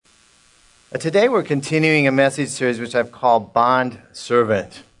Today we're continuing a message series which I've called Bond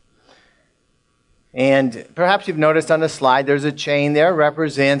Servant. And perhaps you've noticed on the slide there's a chain there. It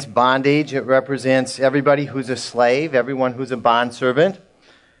represents bondage. It represents everybody who's a slave, everyone who's a bond servant.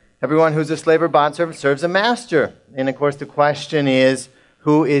 Everyone who's a slave or bond servant serves a master. And of course the question is,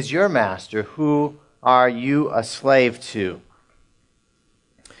 who is your master? Who are you a slave to?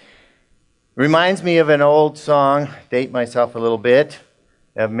 Reminds me of an old song, date myself a little bit,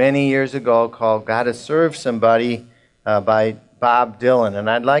 many years ago called Gotta Serve Somebody by Bob Dylan. And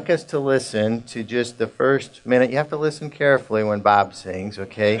I'd like us to listen to just the first minute. You have to listen carefully when Bob sings,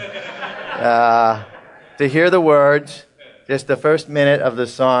 okay? To hear the words, just the first minute of the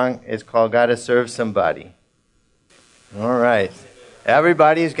song is called Gotta Serve Somebody. All right.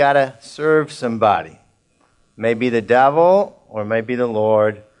 Everybody's got to serve somebody. Maybe the devil or maybe the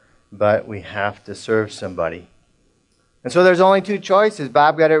Lord, but we have to serve somebody. And so there's only two choices.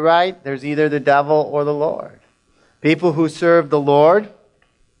 Bob got it right. There's either the devil or the Lord. People who serve the Lord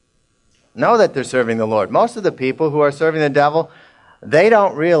know that they're serving the Lord. Most of the people who are serving the devil, they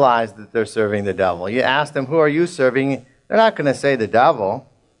don't realize that they're serving the devil. You ask them, who are you serving? They're not going to say the devil.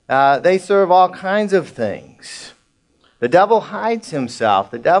 They serve all kinds of things. The devil hides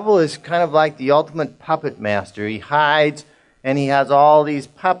himself. The devil is kind of like the ultimate puppet master. He hides and he has all these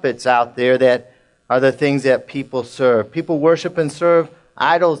puppets out there that are the things that people serve. People worship and serve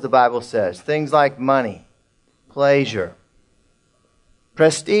idols, the Bible says. Things like money, pleasure,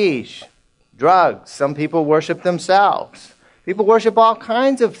 prestige, drugs. Some people worship themselves. People worship all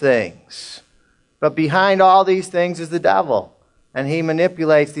kinds of things. But behind all these things is the devil. And he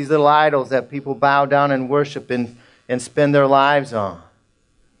manipulates these little idols that people bow down and worship and spend their lives on.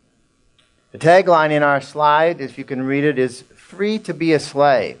 The tagline in our slide, if you can read it, is free to be a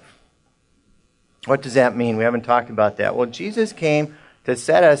slave. What does that mean? We haven't talked about that. Well, Jesus came to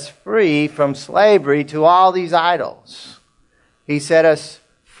set us free from slavery to all these idols. He set us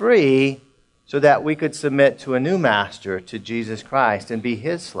free so that we could submit to a new master, to Jesus Christ, and be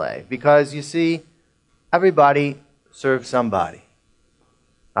his slave. Because, you see, everybody serves somebody.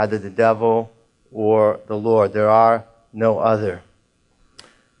 Either the devil or the Lord. There are no other.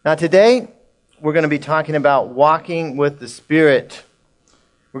 Now today, we're going to be talking about walking with the Spirit.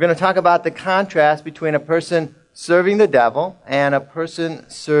 We're going to talk about the contrast between a person serving the devil and a person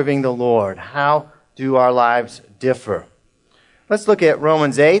serving the Lord. How do our lives differ? Let's look at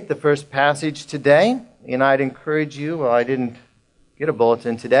Romans 8, the first passage today. And I'd encourage you, well, I didn't get a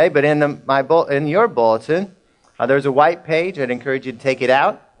bulletin today, but in your bulletin, there's a white page. I'd encourage you to take it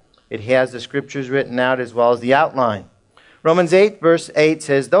out. It has the scriptures written out as well as the outline. Romans 8, verse 8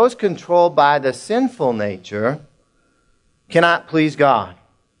 says, those controlled by the sinful nature cannot please God.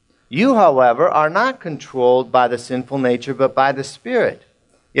 You, however, are not controlled by the sinful nature, but by the Spirit,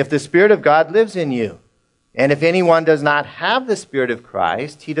 if the Spirit of God lives in you. And if anyone does not have the Spirit of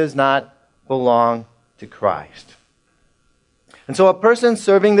Christ, he does not belong to Christ. And so a person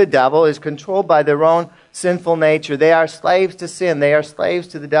serving the devil is controlled by their own sinful nature. They are slaves to sin. They are slaves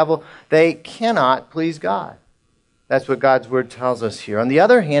to the devil. They cannot please God. That's what God's Word tells us here. On the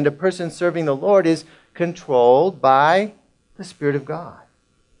other hand, a person serving the Lord is controlled by the Spirit of God.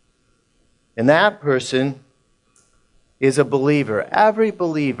 And that person is a believer. Every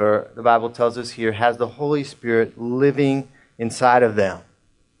believer, the Bible tells us here, has the Holy Spirit living inside of them.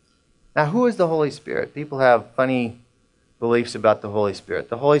 Now, who is the Holy Spirit? People have funny beliefs about the Holy Spirit.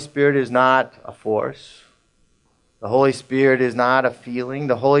 The Holy Spirit is not a force. The Holy Spirit is not a feeling.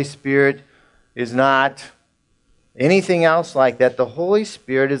 The Holy Spirit is not anything else like that. The Holy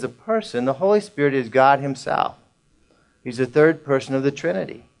Spirit is a person. The Holy Spirit is God himself. He's the third person of the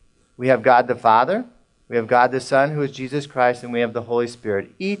Trinity. We have God the Father, we have God the Son, who is Jesus Christ, and we have the Holy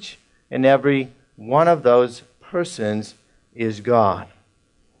Spirit. Each and every one of those persons is God.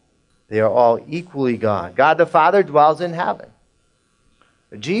 They are all equally God. God the Father dwells in heaven.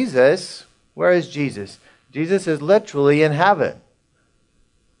 Jesus, where is Jesus? Jesus is literally in heaven.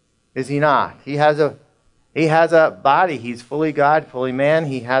 Is he not? He has a body. He's fully God, fully man.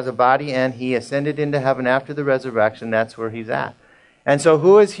 He has a body, and he ascended into heaven after the resurrection. That's where he's at. And so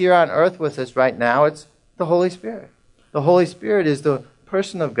who is here on earth with us right now? It's the Holy Spirit. The Holy Spirit is the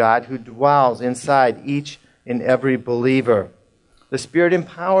person of God who dwells inside each and every believer. The Spirit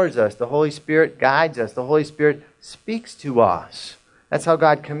empowers us. The Holy Spirit guides us. The Holy Spirit speaks to us. That's how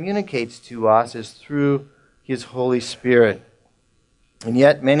God communicates to us, is through his Holy Spirit. And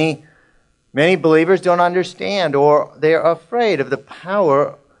yet many believers don't understand, or they are afraid of the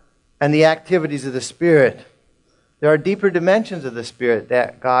power and the activities of the Spirit. There are deeper dimensions of the Spirit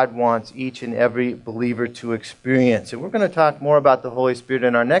that God wants each and every believer to experience. And we're going to talk more about the Holy Spirit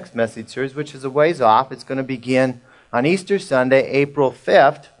in our next message series, which is a ways off. It's going to begin on Easter Sunday, April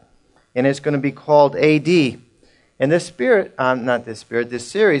 5th, and it's going to be called AD. And this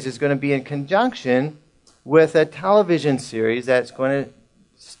series is going to be in conjunction with a television series that's going to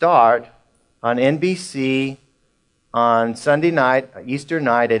start on NBC on Sunday night, Easter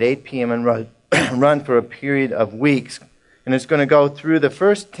night at 8 p.m. and run for a period of weeks. And it's going to go through the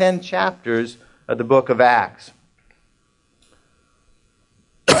first 10 chapters of the book of Acts.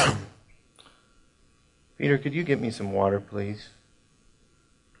 Peter, could you get me some water, please?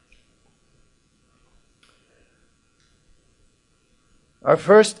 Our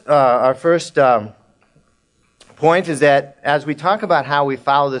first point is that as we talk about how we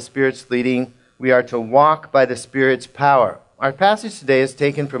follow the Spirit's leading, we are to walk by the Spirit's power. Our passage today is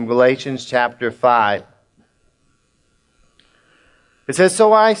taken from Galatians chapter 5. It says,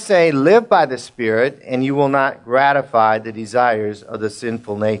 "So I say, live by the Spirit, and you will not gratify the desires of the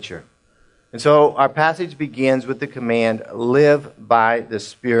sinful nature." And so our passage begins with the command, live by the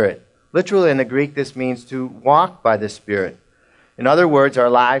Spirit. Literally in the Greek, this means to walk by the Spirit. In other words,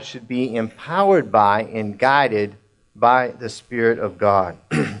 our lives should be empowered by and guided by the Spirit of God.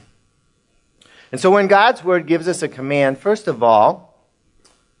 And so when God's Word gives us a command, first of all,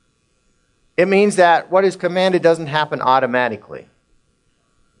 it means that what is commanded doesn't happen automatically.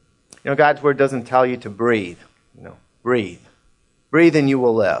 You know, God's Word doesn't tell you to breathe. Breathe. Breathe and you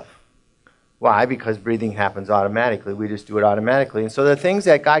will live. Why? Because breathing happens automatically. We just do it automatically. And so the things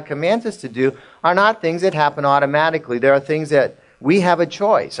that God commands us to do are not things that happen automatically. There are things that we have a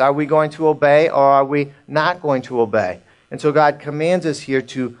choice. Are we going to obey or are we not going to obey? And so God commands us here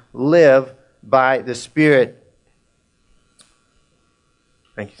to live by the Spirit.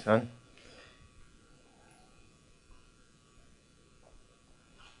 Thank you, son.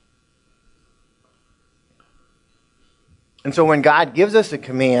 And so when God gives us a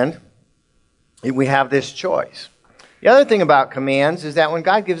command, we have this choice. The other thing about commands is that when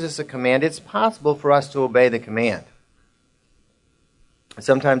God gives us a command, it's possible for us to obey the command.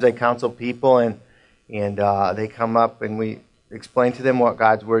 Sometimes I counsel people and they come up and we explain to them what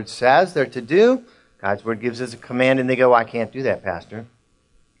God's Word says they're to do. God's Word gives us a command and they go, I can't do that, Pastor.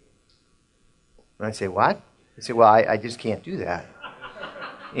 And I say, what? They say, well, I just can't do that.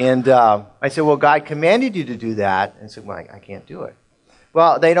 And I said, well, God commanded you to do that. And I said, well, I can't do it.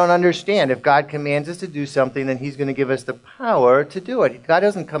 Well, they don't understand. If God commands us to do something, then He's going to give us the power to do it. God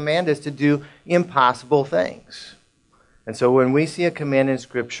doesn't command us to do impossible things. And so when we see a command in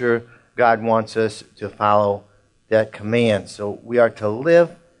Scripture, God wants us to follow that command. So we are to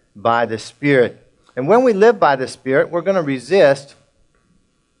live by the Spirit. And when we live by the Spirit, we're going to resist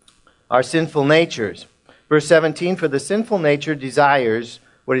our sinful natures. Verse 17, for the sinful nature desires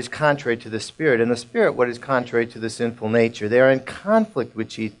what is contrary to the Spirit, and the Spirit what is contrary to the sinful nature. They are in conflict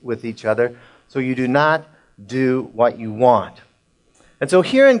with each other, so you do not do what you want. And so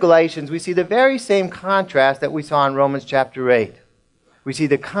here in Galatians, we see the very same contrast that we saw in Romans chapter 8. We see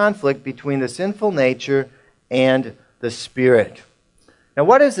the conflict between the sinful nature and the Spirit. Now,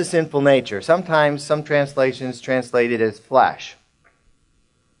 what is the sinful nature? Sometimes some translations translate it as flesh.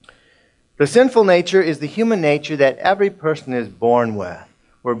 The sinful nature is the human nature that every person is born with.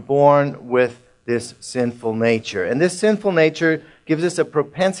 We're born with this sinful nature. And this sinful nature gives us a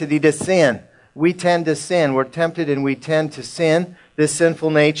propensity to sin. We tend to sin. We're tempted and we tend to sin. This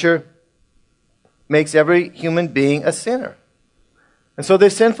sinful nature makes every human being a sinner. And so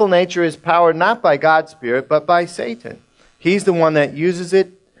this sinful nature is powered not by God's Spirit, but by Satan. He's the one that uses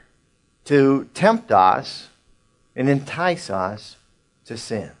it to tempt us and entice us to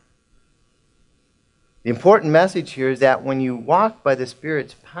sin. The important message here is that when you walk by the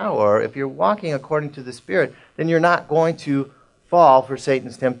Spirit's power, if you're walking according to the Spirit, then you're not going to fall for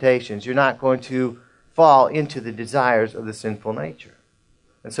Satan's temptations. You're not going to fall into the desires of the sinful nature.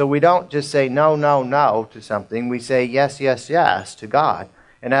 And so we don't just say no, no, no to something. We say yes, yes, yes to God.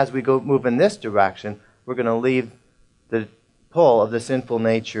 And as we move in this direction, we're going to leave the pull of the sinful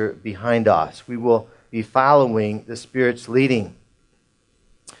nature behind us. We will be following the Spirit's leading.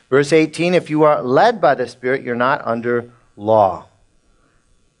 Verse 18, if you are led by the Spirit, you're not under law.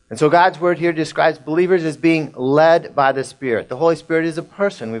 And so God's Word here describes believers as being led by the Spirit. The Holy Spirit is a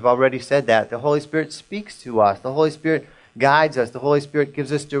person. We've already said that. The Holy Spirit speaks to us. The Holy Spirit guides us. The Holy Spirit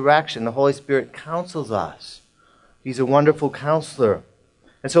gives us direction. The Holy Spirit counsels us. He's a wonderful counselor.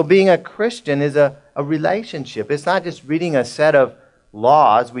 And so being a Christian is a relationship. It's not just reading a set of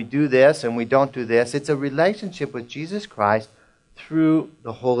laws. We do this and we don't do this. It's a relationship with Jesus Christ through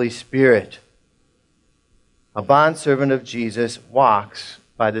the Holy Spirit. A bondservant of Jesus walks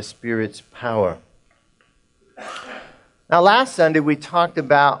by the Spirit's power. Now, last Sunday we talked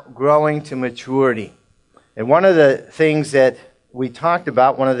about growing to maturity. And one of the things that we talked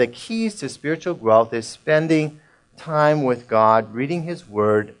about, one of the keys to spiritual growth, is spending time with God, reading His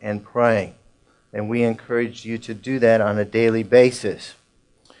Word, and praying. And we encourage you to do that on a daily basis.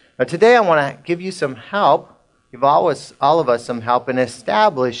 Now, today I want to give you some help, give all of us some help in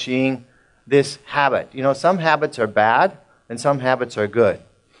establishing this habit. You know, some habits are bad and some habits are good.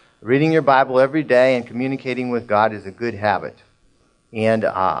 Reading your Bible every day and communicating with God is a good habit. And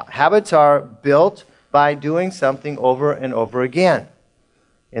habits are built by doing something over and over again.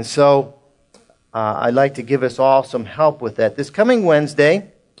 And so I'd like to give us all some help with that. This coming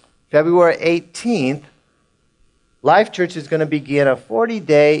Wednesday, February 18th, Life Church is going to begin a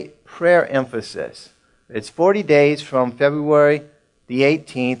 40-day prayer emphasis. It's 40 days from February the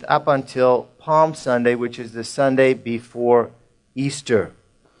 18th up until Palm Sunday, which is the Sunday before Easter.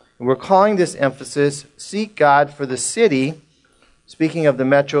 And we're calling this emphasis, Seek God for the City, speaking of the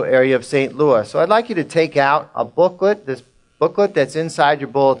metro area of St. Louis. So I'd like you to take out a booklet, this booklet that's inside your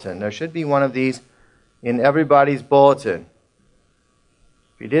bulletin. There should be one of these in everybody's bulletin.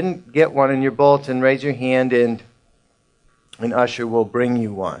 If you didn't get one in your bulletin, raise your hand and an usher will bring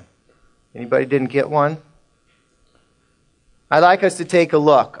you one. Anybody didn't get one? I'd like us to take a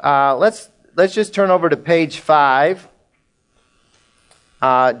look. Let's just turn over to page 5,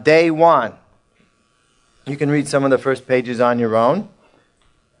 day 1. You can read some of the first pages on your own.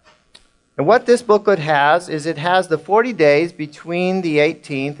 And what this booklet has is it has the 40 days between the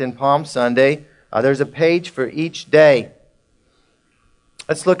 18th and Palm Sunday. There's a page for each day.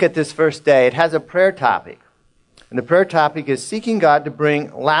 Let's look at this first day. It has a prayer topic. And the prayer topic is seeking God to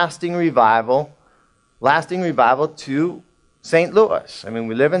bring lasting revival to St. Louis. I mean,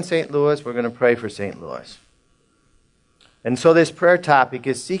 we live in St. Louis. We're going to pray for St. Louis. And so this prayer topic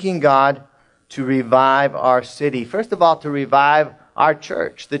is seeking God to revive our city. First of all, to revive our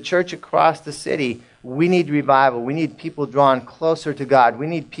church, the church across the city. We need revival. We need people drawn closer to God. We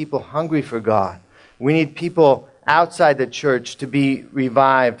need people hungry for God. We need people outside the church to be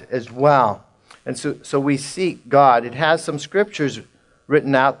revived as well. And so we seek God. It has some scriptures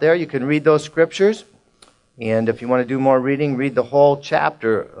written out there. You can read those scriptures. And if you want to do more reading, read the whole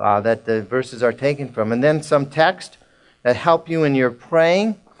chapter that the verses are taken from. And then some text that help you in your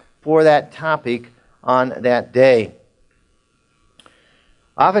praying for that topic on that day.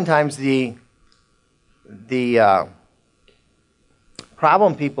 Oftentimes the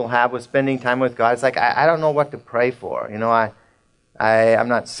problem people have with spending time with God is like, I don't know what to pray for. You know, I'm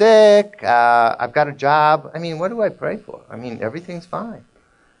not sick. I've got a job. I mean, what do I pray for? I mean, everything's fine.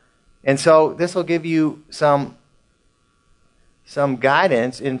 And so this will give you some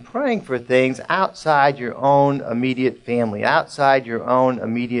guidance in praying for things outside your own immediate family, outside your own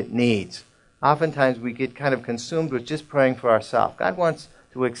immediate needs. Oftentimes we get kind of consumed with just praying for ourselves. God wants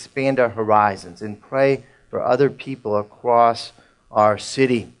to expand our horizons and pray for other people across our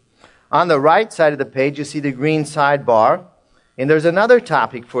city. On the right side of the page, you see the green sidebar. And there's another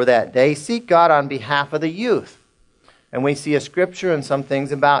topic for that day, seek God on behalf of the youth. And we see a scripture and some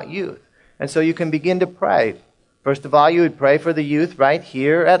things about youth. And so you can begin to pray. First of all, you would pray for the youth right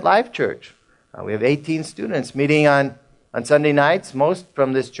here at Life Church. We have 18 students meeting on Sunday nights, most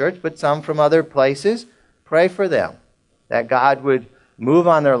from this church, but some from other places. Pray for them, that God would move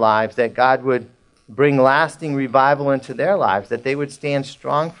on their lives, that God would bring lasting revival into their lives, that they would stand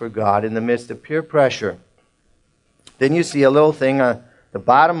strong for God in the midst of peer pressure. Then you see a little thing on the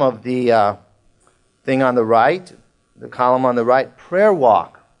bottom of the thing on the right, the column on the right, prayer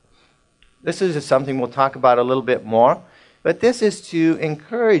walk. This is something we'll talk about a little bit more, but this is to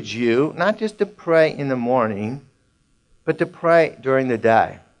encourage you not just to pray in the morning, but to pray during the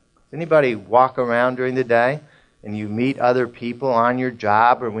day. Does anybody walk around during the day and you meet other people on your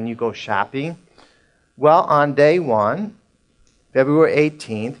job or when you go shopping? Well, on day 1, February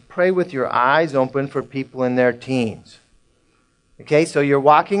 18th, pray with your eyes open for people in their teens. Okay, so you're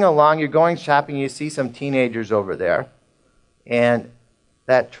walking along, you're going shopping, you see some teenagers over there, and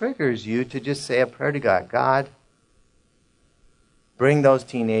that triggers you to just say a prayer to God. God, bring those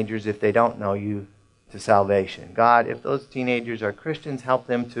teenagers, if they don't know you, to salvation. God, if those teenagers are Christians, help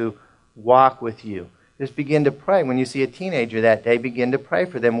them to walk with you. Just begin to pray. When you see a teenager that day, begin to pray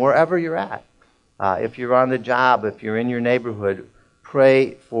for them wherever you're at. If you're on the job, if you're in your neighborhood,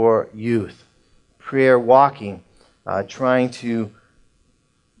 pray for youth. Prayer walking, trying to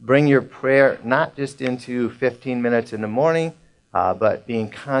bring your prayer not just into 15 minutes in the morning, but being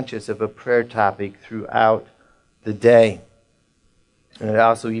conscious of a prayer topic throughout the day. And it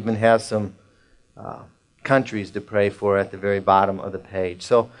also even has some countries to pray for at the very bottom of the page.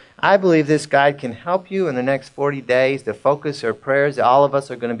 So I believe this guide can help you in the next 40 days to focus our prayers. All of us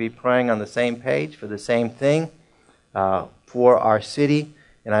are going to be praying on the same page for the same thing for our city,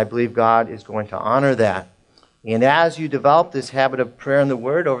 and I believe God is going to honor that. And as you develop this habit of prayer and the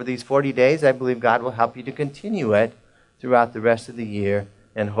Word over these 40 days, I believe God will help you to continue it throughout the rest of the year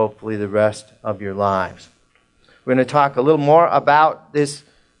and hopefully the rest of your lives. We're going to talk a little more about this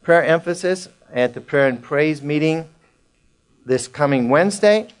prayer emphasis at the prayer and praise meeting this coming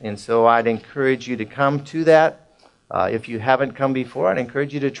Wednesday, and so I'd encourage you to come to that. If you haven't come before, I'd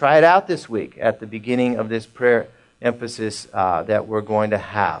encourage you to try it out this week at the beginning of this prayer emphasis that we're going to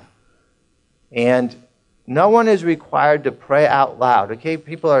have. And no one is required to pray out loud. Okay,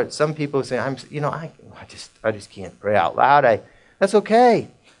 some people say, I just can't pray out loud. That's okay.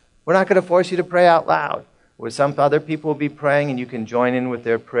 We're not going to force you to pray out loud. Where some other people will be praying and you can join in with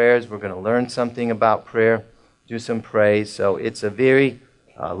their prayers. We're going to learn something about prayer, do some praise. So it's a very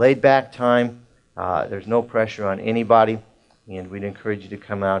laid-back time. There's no pressure on anybody, and we'd encourage you to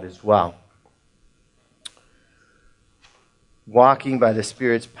come out as well. Walking by the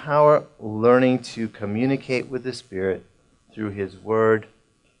Spirit's power, learning to communicate with the Spirit through His Word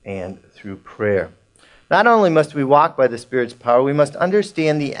and through prayer. Not only must we walk by the Spirit's power, we must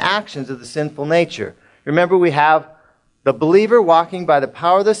understand the actions of the sinful nature. Remember, we have the believer walking by the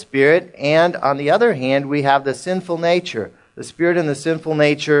power of the Spirit, and on the other hand, we have the sinful nature. The Spirit and the sinful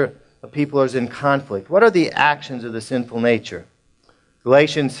nature of people is in conflict. What are the actions of the sinful nature?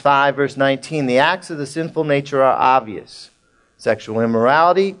 Galatians 5, verse 19, the acts of the sinful nature are obvious. Sexual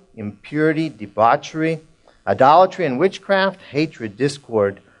immorality, impurity, debauchery, idolatry and witchcraft, hatred,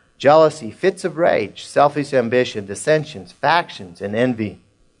 discord, jealousy, fits of rage, selfish ambition, dissensions, factions, and envy.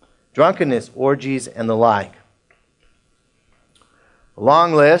 Drunkenness, orgies, and the like. A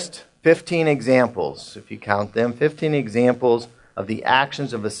long list, 15 examples, if you count them, 15 examples of the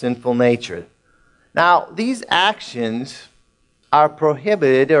actions of a sinful nature. Now, these actions are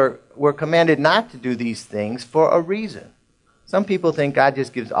prohibited, or we're commanded not to do these things for a reason. Some people think God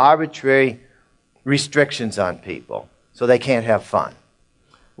just gives arbitrary restrictions on people so they can't have fun.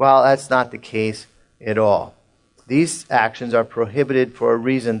 Well, that's not the case at all. These actions are prohibited for a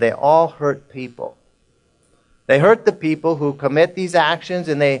reason. They all hurt people. They hurt the people who commit these actions,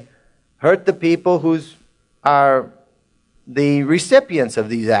 and they hurt the people who are the recipients of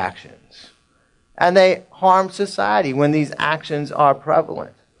these actions. And they harm society when these actions are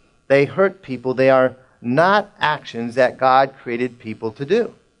prevalent. They hurt people. They are not actions that God created people to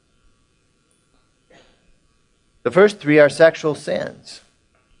do. The first three are sexual sins,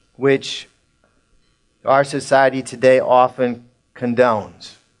 which our society today often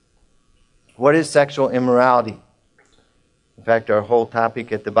condones. What is sexual immorality? In fact, our whole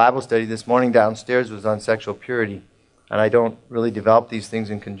topic at the Bible study this morning downstairs was on sexual purity. And I don't really develop these things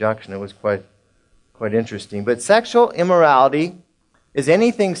in conjunction. It was quite interesting. But sexual immorality is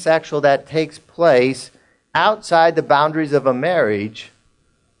anything sexual that takes place outside the boundaries of a marriage,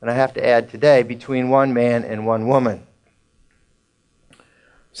 and I have to add today, between one man and one woman.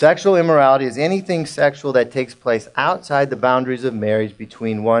 Sexual immorality is anything sexual that takes place outside the boundaries of marriage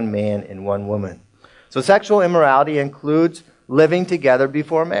between one man and one woman. So sexual immorality includes living together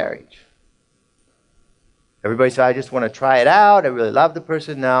before marriage. Everybody says, I just want to try it out. I really love the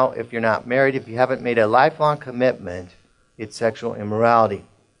person. Now, if you're not married, if you haven't made a lifelong commitment, it's sexual immorality.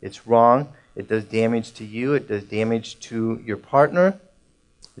 It's wrong. It does damage to you. It does damage to your partner.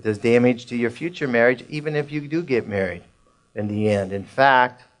 It does damage to your future marriage, even if you do get married in the end. In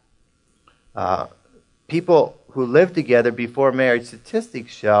fact, people who live together before marriage,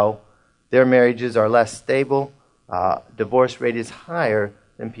 statistics show their marriages are less stable. Divorce rate is higher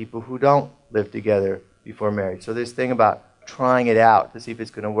than people who don't live together before marriage. So this thing about trying it out to see if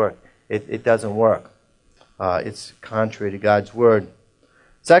it's going to work, it doesn't work. It's contrary to God's word.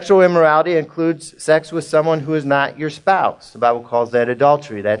 Sexual immorality includes sex with someone who is not your spouse. The Bible calls that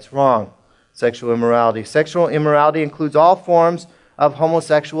adultery. That's wrong. Sexual immorality. Sexual immorality includes all forms of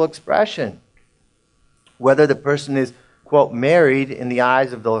homosexual expression. Whether the person is, quote, married in the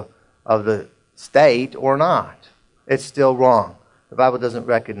eyes of the state or not. It's still wrong. The Bible doesn't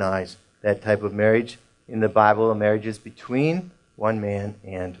recognize that type of marriage. In the Bible, a marriage is between one man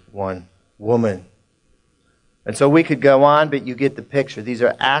and one woman. And so we could go on, but you get the picture. These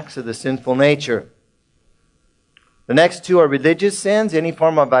are acts of the sinful nature. The next two are religious sins, any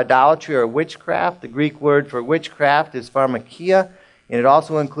form of idolatry or witchcraft. The Greek word for witchcraft is pharmakia, and it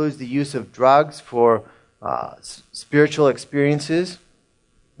also includes the use of drugs for spiritual experiences.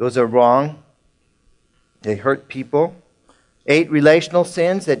 Those are wrong. They hurt people. 8 relational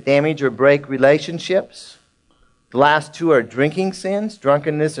sins that damage or break relationships. The last 2 are drinking sins,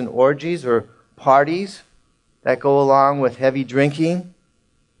 drunkenness and orgies or parties that go along with heavy drinking.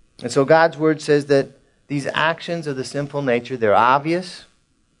 And so God's Word says that these actions of the sinful nature, they're obvious,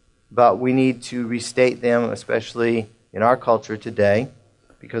 but we need to restate them, especially in our culture today,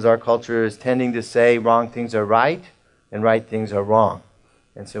 because our culture is tending to say wrong things are right and right things are wrong.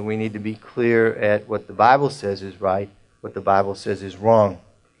 And so we need to be clear at what the Bible says is right, what the Bible says is wrong.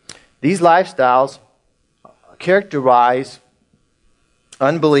 These lifestyles characterize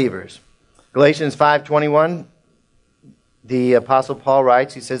unbelievers. Galatians 5:21, the Apostle Paul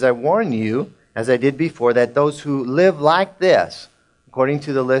writes, he says, I warn you, as I did before, that those who live like this, according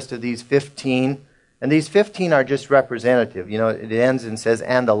to the list of these 15, and these 15 are just representative. You know, it ends and says,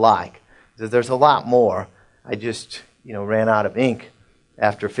 and the like. So there's a lot more. I just, ran out of ink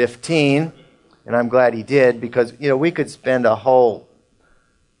after 15, and I'm glad he did, because, we could spend a whole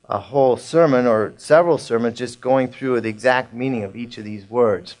sermon or several sermons just going through the exact meaning of each of these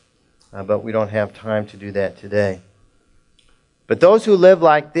words. But we don't have time to do that today. But those who live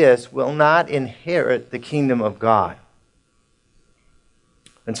like this will not inherit the kingdom of God.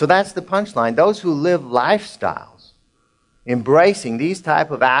 And so that's the punchline. Those who live lifestyles, embracing these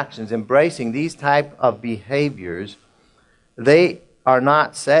type of actions, embracing these type of behaviors, they are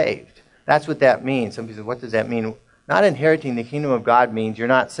not saved. That's what that means. Some people say, what does that mean? Not inheriting the kingdom of God means you're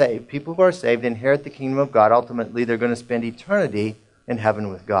not saved. People who are saved inherit the kingdom of God. Ultimately, they're going to spend eternity in heaven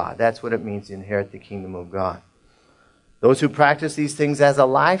with God. That's what it means to inherit the kingdom of God. Those who practice these things as a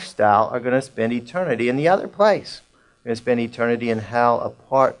lifestyle are going to spend eternity in the other place. They're going to spend eternity in hell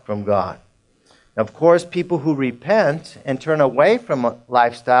apart from God. Now, of course, people who repent and turn away from a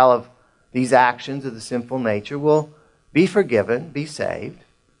lifestyle of these actions of the sinful nature will be forgiven, be saved,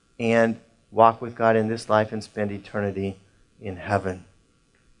 and walk with God in this life and spend eternity in heaven.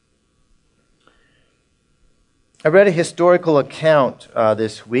 I read a historical account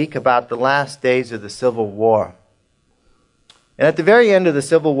this week about the last days of the Civil War. And at the very end of the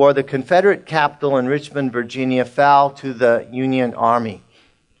Civil War, the Confederate capital in Richmond, Virginia, fell to the Union Army.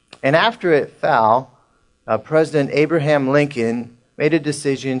 And after it fell, President Abraham Lincoln made a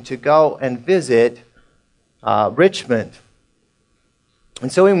decision to go and visit Richmond.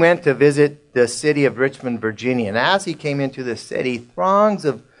 And so he went to visit the city of Richmond, Virginia. And as he came into the city, throngs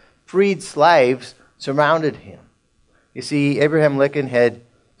of freed slaves surrounded him. You see, Abraham Lincoln had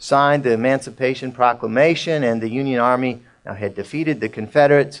signed the Emancipation Proclamation, and the Union Army now had defeated the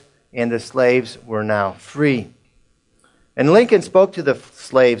Confederates, and the slaves were now free. And Lincoln spoke to the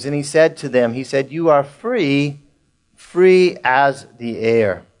slaves, and he said to them, you are free, free as the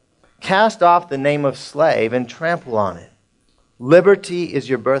air. Cast off the name of slave and trample on it. Liberty is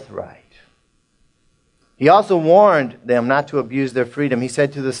your birthright. He also warned them not to abuse their freedom. He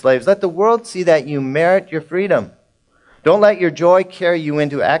said to the slaves, let the world see that you merit your freedom. Don't let your joy carry you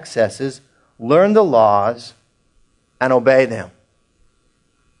into excesses. Learn the laws and obey them.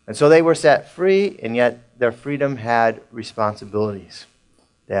 And so they were set free, and yet their freedom had responsibilities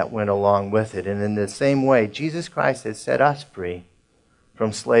that went along with it. And in the same way, Jesus Christ has set us free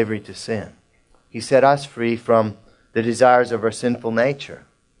from slavery to sin. He set us free from the desires of our sinful nature.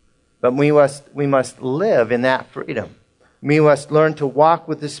 But we must live in that freedom. We must learn to walk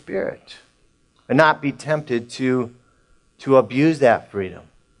with the Spirit and not be tempted to abuse that freedom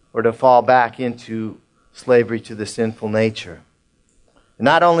or to fall back into slavery to the sinful nature. And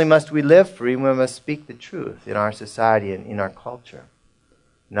not only must we live free, we must speak the truth in our society and in our culture.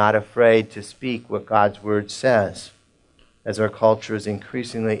 Not afraid to speak what God's Word says, as our culture is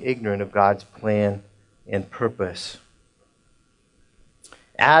increasingly ignorant of God's plan and purpose.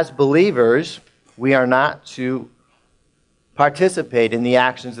 As believers, we are not to participate in the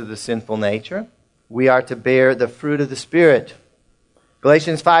actions of the sinful nature. We are to bear the fruit of the Spirit.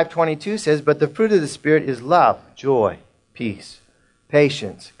 Galatians 5:22 says, but the fruit of the Spirit is love, joy, peace,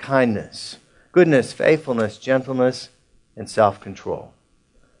 patience, kindness, goodness, faithfulness, gentleness, and self-control.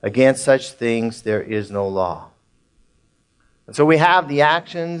 Against such things there is no law. And so we have the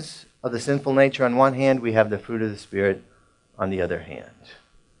actions of the sinful nature on one hand, we have the fruit of the Spirit on the other hand.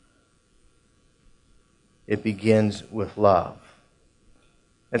 It begins with love.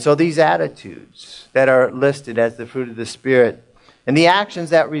 And so these attitudes that are listed as the fruit of the Spirit and the actions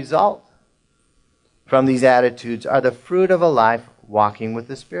that result from these attitudes are the fruit of a life walking with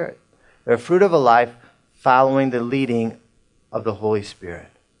the Spirit. They're the fruit of a life following the leading of the Holy Spirit.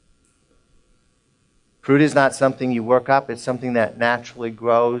 Fruit is not something you work up. It's something that naturally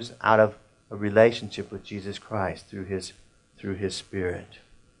grows out of a relationship with Jesus Christ through His Spirit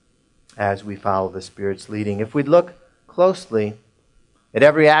as we follow the Spirit's leading. If we look closely at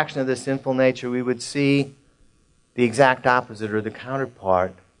every action of the sinful nature, we would see the exact opposite or the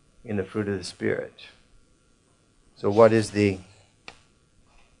counterpart in the fruit of the Spirit. So what is the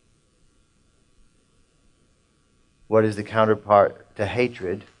counterpart to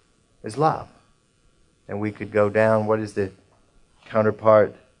hatred? Is love. And we could go down, what is the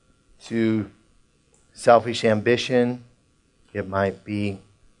counterpart to selfish ambition? It might be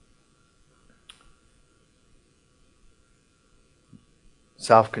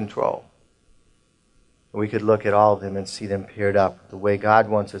self-control. We could look at all of them and see them paired up, the way God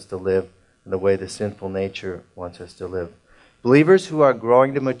wants us to live and the way the sinful nature wants us to live. Believers who are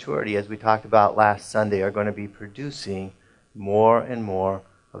growing to maturity, as we talked about last Sunday, are going to be producing more and more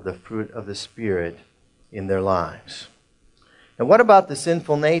of the fruit of the Spirit in their lives. And what about the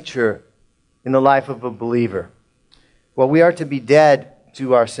sinful nature in the life of a believer? Well, we are to be dead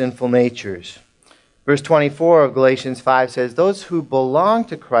to our sinful natures. Verse 24 of Galatians 5 says, "Those who belong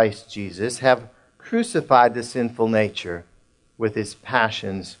to Christ Jesus have crucified the sinful nature with its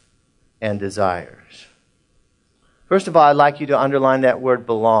passions and desires." First of all, I'd like you to underline that word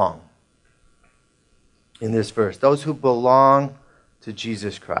belong in this verse. Those who belong to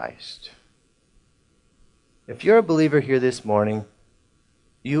Jesus Christ. If you're a believer here this morning,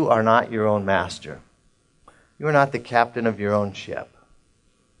 you are not your own master. You are not the captain of your own ship.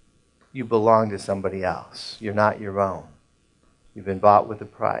 You belong to somebody else. You're not your own. You've been bought with a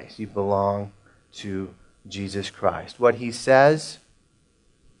price. You belong to Jesus Christ. What He says,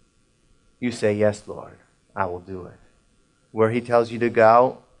 you say, "Yes, Lord, I will do it." Where He tells you to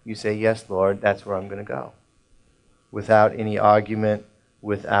go, you say, "Yes, Lord, that's where I'm going to go." Without any argument,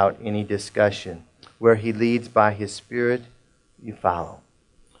 without any discussion. Where He leads by His Spirit, you follow.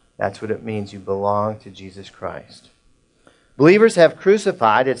 That's what it means. You belong to Jesus Christ. Believers have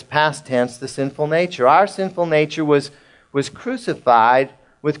crucified, it's past tense, the sinful nature. Our sinful nature was crucified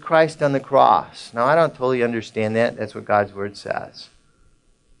with Christ on the cross. Now, I don't totally understand that. That's what God's Word says.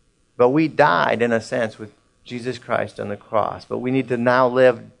 But we died, in a sense, with Jesus Christ on the cross. But we need to now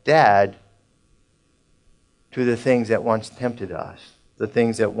live dead to the things that once tempted us, the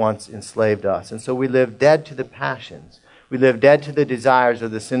things that once enslaved us. And so we live dead to the passions. We live dead to the desires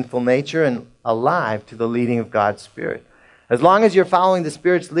of the sinful nature and alive to the leading of God's Spirit. As long as you're following the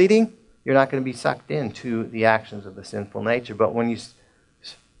Spirit's leading, you're not going to be sucked into the actions of the sinful nature. But when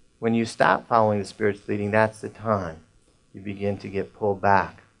you stop following the Spirit's leading, that's the time you begin to get pulled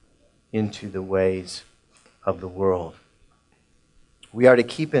back into the ways of the world. We are to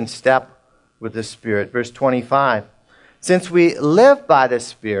keep in step with the Spirit. Verse 25, "Since we live by the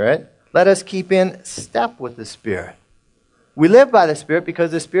Spirit, let us keep in step with the Spirit." We live by the Spirit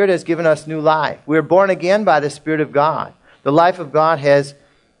because the Spirit has given us new life. We are born again by the Spirit of God. The life of God has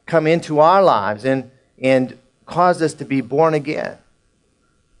come into our lives and caused us to be born again.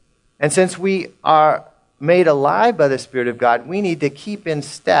 And since we are made alive by the Spirit of God, we need to keep in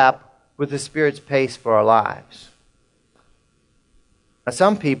step with the Spirit's pace for our lives. Now,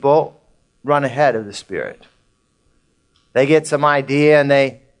 some people run ahead of the Spirit. They get some idea and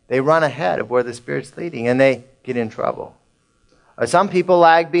they run ahead of where the Spirit's leading and they get in trouble. Or some people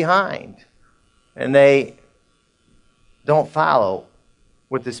lag behind and they don't follow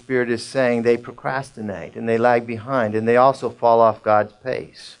what the Spirit is saying. They procrastinate and they lag behind and they also fall off God's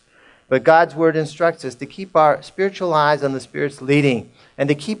pace. But God's Word instructs us to keep our spiritual eyes on the Spirit's leading and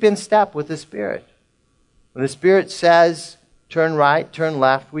to keep in step with the Spirit. When the Spirit says, turn right, turn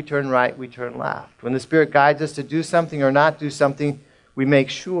left, we turn right, we turn left. When the Spirit guides us to do something or not do something, we make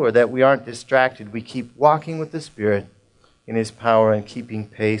sure that we aren't distracted. We keep walking with the Spirit in His power and keeping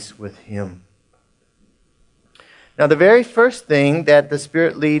pace with Him. Now, the very first thing that the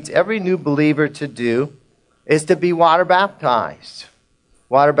Spirit leads every new believer to do is to be water baptized.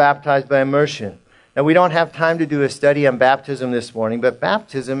 Water baptized by immersion. Now, we don't have time to do a study on baptism this morning, but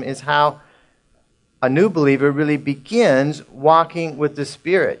baptism is how a new believer really begins walking with the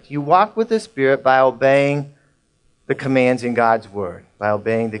Spirit. You walk with the Spirit by obeying the commands in God's Word, by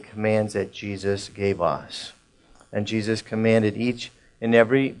obeying the commands that Jesus gave us. And Jesus commanded each and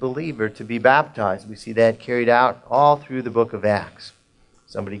every believer to be baptized. We see that carried out all through the book of Acts.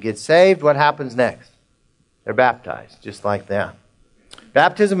 Somebody gets saved, what happens next? They're baptized, just like that.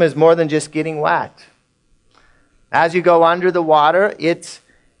 Baptism is more than just getting wet. As you go under the water, it's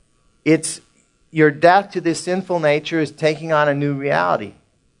your death to this sinful nature is taking on a new reality.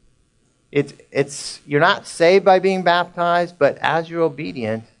 You're not saved by being baptized, but as you're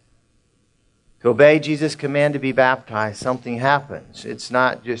obedient to obey Jesus' command to be baptized, something happens. It's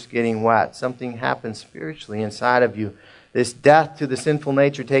not just getting wet. Something happens spiritually inside of you. this death to the sinful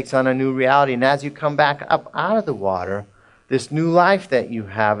nature takes on a new reality. And as you come back up out of the water, this new life that you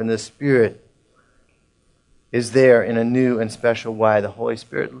have in the Spirit is there in a new and special way. The Holy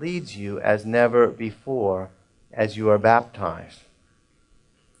Spirit leads you as never before as you are baptized.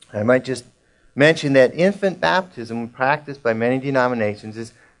 I might just mention that infant baptism, practiced by many denominations,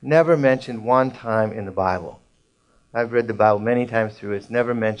 is never mentioned one time in the Bible. I've read the Bible many times through. It's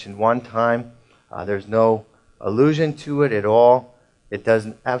never mentioned one time. There's no allusion to it at all. It does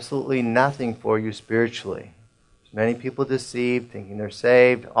absolutely nothing for you spiritually. There's many people deceived, thinking they're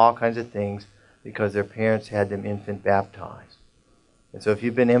saved, all kinds of things, because their parents had them infant baptized. And so if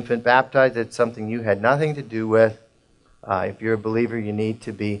you've been infant baptized, it's something you had nothing to do with. If you're a believer, you need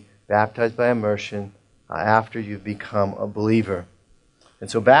to be baptized by immersion after you've become a believer.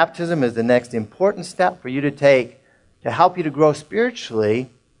 And so baptism is the next important step for you to take to help you to grow spiritually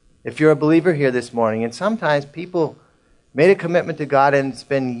if you're a believer here this morning. And sometimes people made a commitment to God and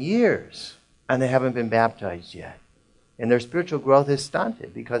spend years and they haven't been baptized yet. And their spiritual growth is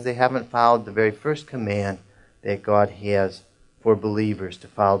stunted because they haven't followed the very first command that God has for believers, to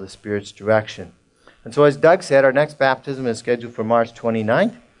follow the Spirit's direction. And so as Doug said, our next baptism is scheduled for March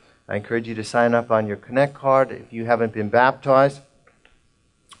 29th. I encourage you to sign up on your Connect card if you haven't been baptized.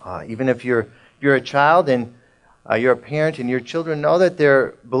 Even if you're a child and you're a parent and your children know that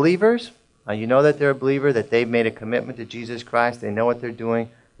they're believers, you know that they're a believer, that they've made a commitment to Jesus Christ, they know what they're doing,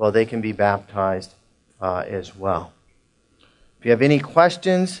 well, they can be baptized as well. If you have any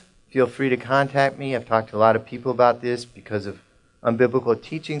questions, feel free to contact me. I've talked to a lot of people about this because of unbiblical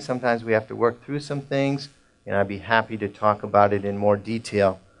teaching. Sometimes we have to work through some things, and I'd be happy to talk about it in more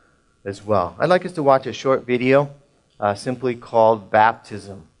detail as well. I'd like us to watch a short video simply called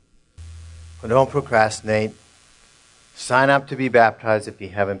Baptism. Well, don't procrastinate. Sign up to be baptized if you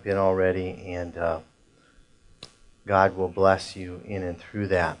haven't been already, and God will bless you in and through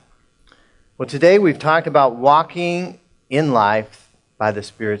that. Well, today we've talked about walking in life by the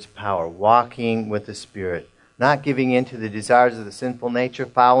Spirit's power, walking with the Spirit, not giving in to the desires of the sinful nature,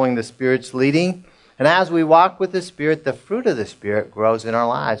 following the Spirit's leading. And as we walk with the Spirit, the fruit of the Spirit grows in our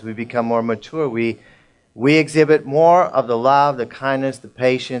lives. We become more mature. We exhibit more of the love, the kindness, the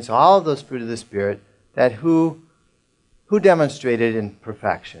patience, all of those fruit of the Spirit that who demonstrated in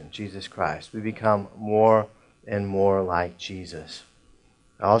perfection? Jesus Christ. We become more and more like Jesus.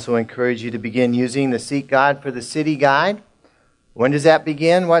 I also encourage you to begin using the Seek God for the City Guide. When does that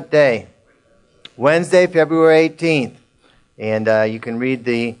begin? What day? Wednesday, February 18th. And you can read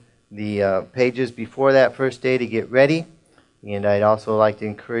the pages before that first day to get ready. And I'd also like to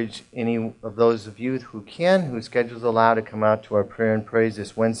encourage any of those of you who can, whose schedules allow, to come out to our prayer and praise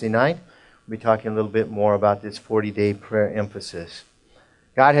this Wednesday night. We'll be talking a little bit more about this 40-day prayer emphasis.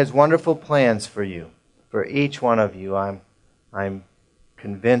 God has wonderful plans for you, for each one of you. I'm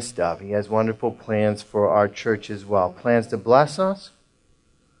convinced of. He has wonderful plans for our church as well. Plans to bless us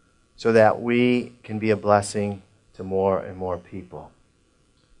so that we can be a blessing to more and more people.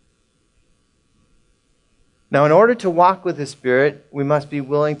 Now, in order to walk with the Spirit, we must be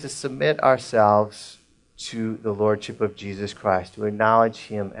willing to submit ourselves to the Lordship of Jesus Christ, to acknowledge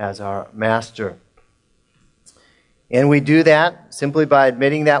Him as our Master. And we do that simply by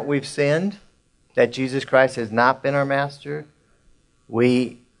admitting that we've sinned, that Jesus Christ has not been our Master.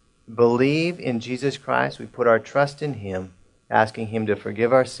 We believe in Jesus Christ. We put our trust in Him, asking Him to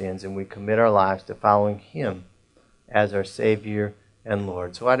forgive our sins, and we commit our lives to following Him as our Savior and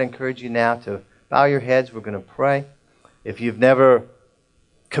Lord. So I'd encourage you now to bow your heads. We're going to pray. If you've never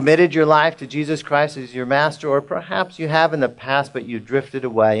committed your life to Jesus Christ as your Master, or perhaps you have in the past but you drifted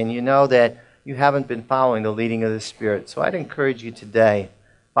away and you know that you haven't been following the leading of the Spirit, so I'd encourage you today,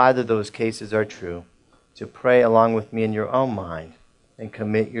 if either of those cases are true, to pray along with me in your own mind and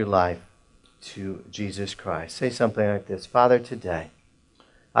commit your life to Jesus Christ. Say something like this: Father, today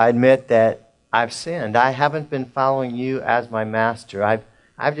I admit that I've sinned. I haven't been following you as my Master.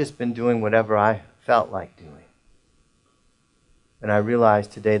 I've just been doing whatever I felt like doing. And I realize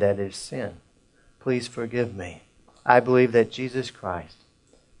today that is sin. Please forgive me. I believe that Jesus Christ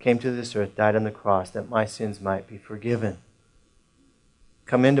came to this earth, died on the cross, that my sins might be forgiven.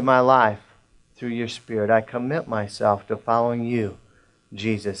 Come into my life through your Spirit. I commit myself to following you,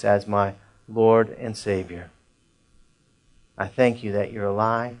 Jesus, as my Lord and Savior. I thank you that you're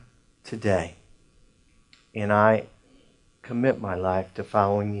alive today. And I commit my life to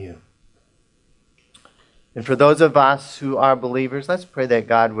following you. And for those of us who are believers, let's pray that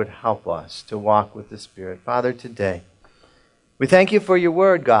God would help us to walk with the Spirit. Father, today, we thank you for your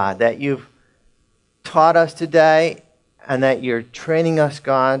word, God, that you've taught us today and that you're training us,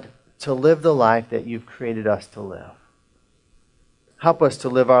 God, to live the life that you've created us to live. Help us to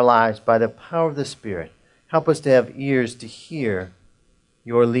live our lives by the power of the Spirit. Help us to have ears to hear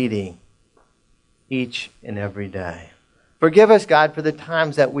your leading each and every day. Forgive us, God, for the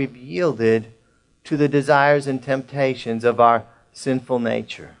times that we've yielded to the desires and temptations of our sinful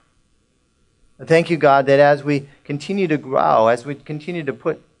nature. I thank you, God, that as we continue to grow, as we continue to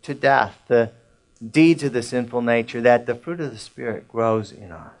put to death the deeds of the sinful nature, that the fruit of the Spirit grows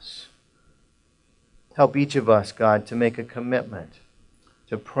in us. Help each of us, God, to make a commitment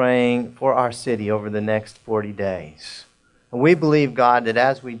to praying for our city over the next 40 days. And we believe, God, that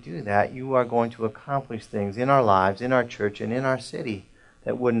as we do that, you are going to accomplish things in our lives, in our church, and in our city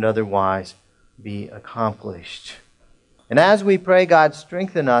that wouldn't otherwise be accomplished. And as we pray, God,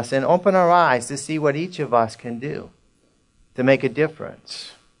 strengthen us and open our eyes to see what each of us can do to make a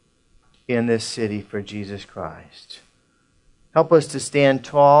difference in this city for Jesus Christ. Help us to stand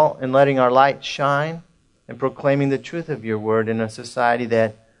tall in letting our light shine and proclaiming the truth of your word in a society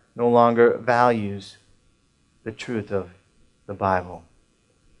that no longer values the truth of the Bible.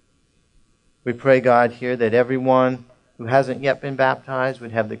 We pray, God, here that everyone who hasn't yet been baptized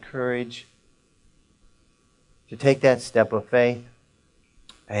would have the courage to take that step of faith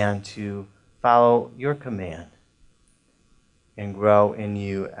and to follow your command and grow in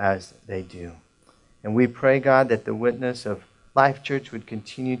you as they do. And we pray, God, that the witness of Life Church would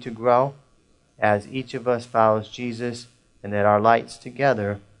continue to grow as each of us follows Jesus, and that our lights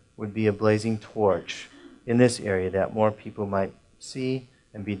together would be a blazing torch in this area that more people might see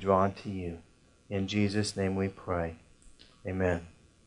and be drawn to you. In Jesus' name we pray. Amen.